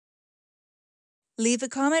Leave a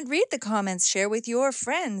comment, read the comments, share with your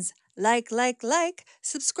friends. Like.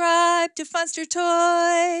 Subscribe to Funster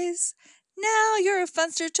Toys. Now you're a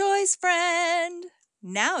Funster Toys friend.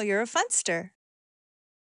 Now you're a Funster.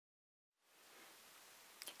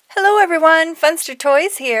 Hello everyone, Funster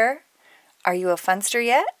Toys here. Are you a Funster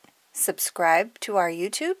yet? Subscribe to our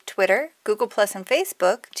YouTube, Twitter, Google+, and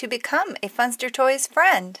Facebook to become a Funster Toys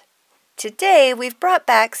friend. Today we've brought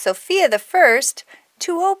back Sofia the First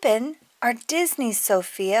to open our Disney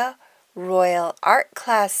Sofia Royal Art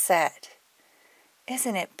Class set.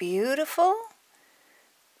 Isn't it beautiful?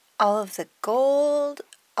 All of the gold,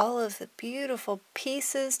 all of the beautiful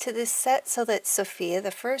pieces to this set so that Sofia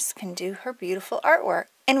the First can do her beautiful artwork.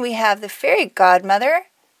 And we have the fairy godmother,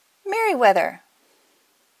 Merryweather.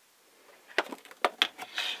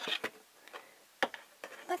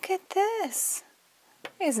 Look at this.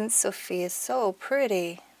 Isn't Sofia so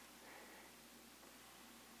pretty?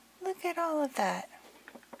 Look at all of that.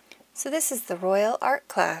 So this is the Royal Art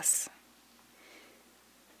Class.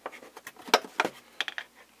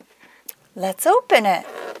 Let's open it.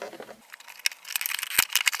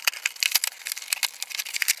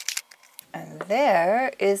 And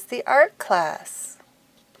there is the art class.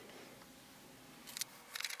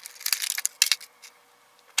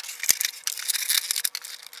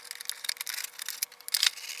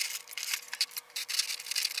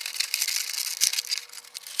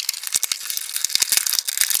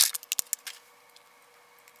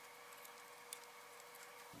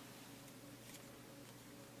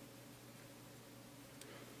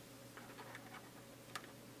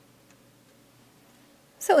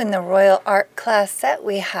 So in the Royal Art Class set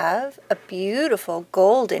we have a beautiful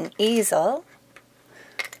golden easel.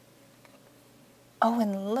 Oh,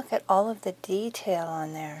 and look at all of the detail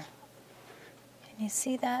on there. Can you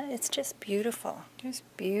see that? It's just beautiful. There's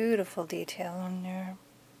beautiful detail on there.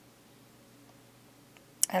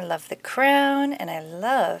 I love the crown, and I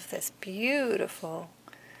love this beautiful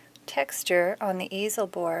texture on the easel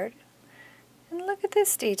board. And look at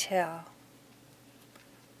this detail.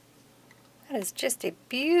 That is just a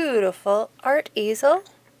beautiful art easel.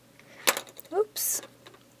 Oops.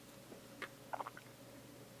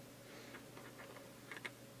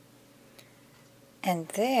 And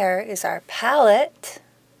there is our palette.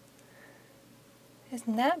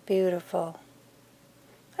 Isn't that beautiful?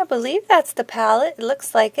 I believe that's the palette. It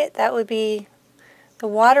looks like it. That would be the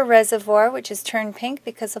water reservoir, which is turned pink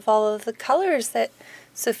because of all of the colors that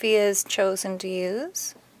Sofia has chosen to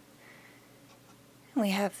use. And we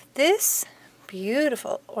have this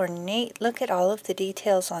beautiful, ornate, look at all of the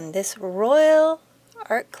details on this Royal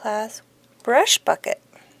Art Class brush bucket.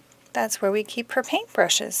 That's where we keep her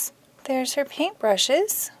paintbrushes. There's her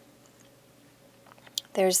paintbrushes.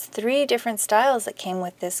 There's 3 different styles that came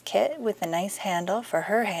with this kit with a nice handle for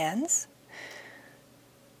her hands.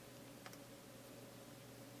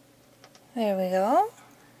 There we go.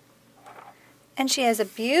 And she has a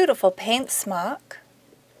beautiful paint smock.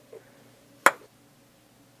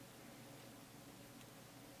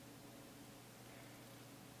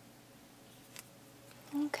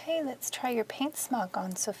 Okay, let's try your paint smock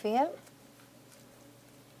on, Sofia.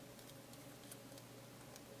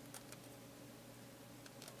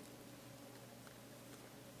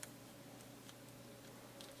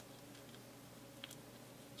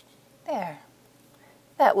 There.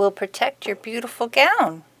 That will protect your beautiful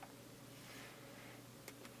gown.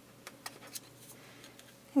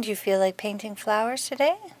 Do you feel like painting flowers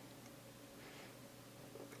today?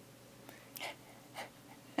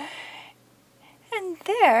 And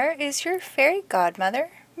there is your fairy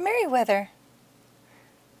godmother, Merryweather.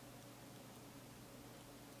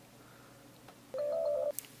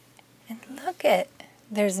 And look at,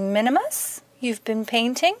 there's Minimus you've been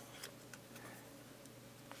painting.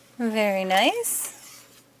 Very nice.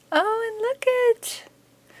 Oh, and look at,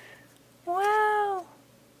 wow.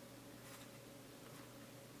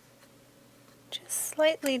 Just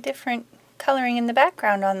slightly different coloring in the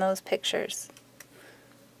background on those pictures.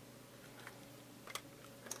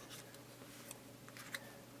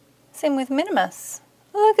 Same with Minimus.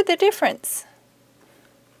 Look at the difference.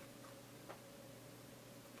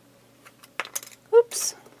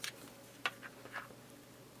 Oops.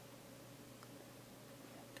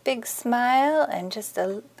 Big smile and just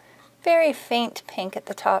a very faint pink at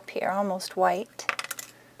the top here, almost white.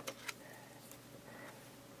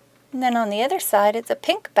 And then on the other side it's a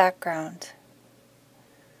pink background.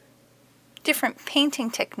 Different painting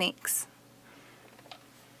techniques.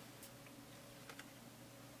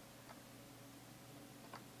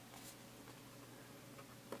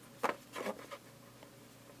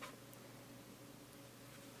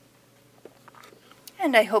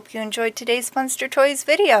 and I hope you enjoyed today's Funster Toys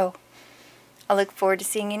video. I look forward to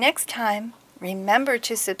seeing you next time. Remember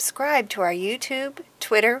to subscribe to our YouTube,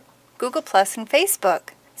 Twitter, Google+, and Facebook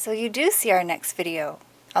so you do see our next video.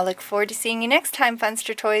 I'll look forward to seeing you next time,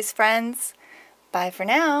 Funster Toys friends. Bye for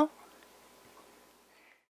now.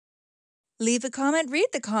 Leave a comment, read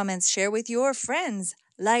the comments, share with your friends.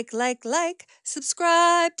 Like,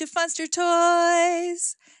 subscribe to Funster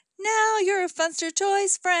Toys. Now you're a Funster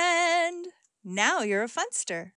Toys friend. Now you're a Funster.